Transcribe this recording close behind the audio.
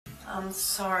I'm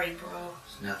sorry, bro.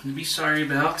 There's nothing to be sorry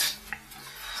about.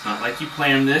 It's not like you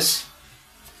planned this.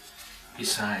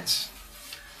 Besides,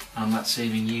 I'm not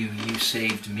saving you, you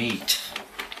saved me.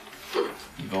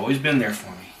 You've always been there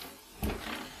for me.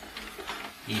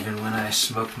 Even when I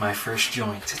smoked my first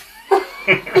joint.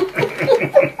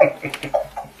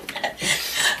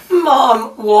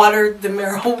 Mom watered the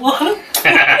marijuana.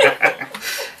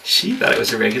 She thought it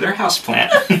was a regular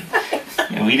houseplant.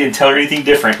 And we didn't tell her anything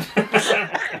different.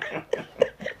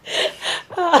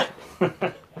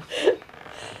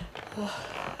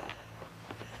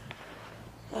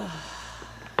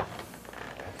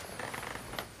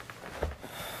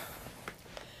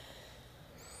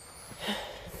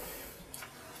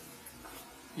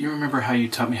 You remember how you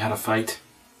taught me how to fight?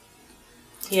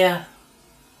 Yeah.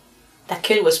 That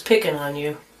kid was picking on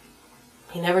you.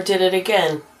 He never did it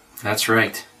again. That's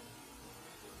right.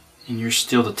 And you're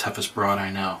still the toughest broad I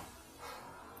know.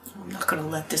 I'm not gonna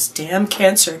let this damn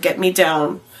cancer get me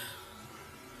down.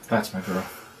 That's my girl.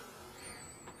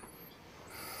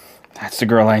 That's the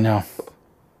girl I know.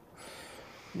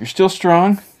 You're still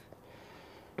strong.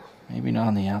 Maybe not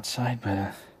on the outside,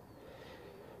 but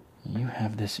you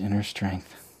have this inner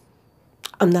strength.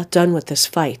 I'm not done with this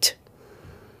fight.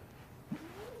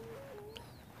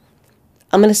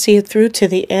 I'm gonna see it through to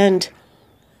the end.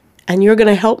 And you're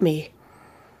gonna help me.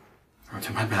 I'll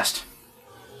do my best.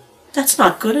 That's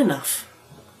not good enough.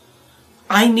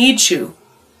 I need you.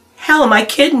 Hell, my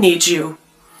kid needs you.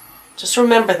 Just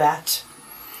remember that.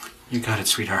 You got it,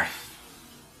 sweetheart.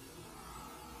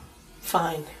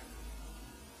 Fine.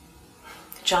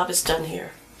 The job is done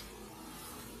here.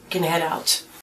 You can head out.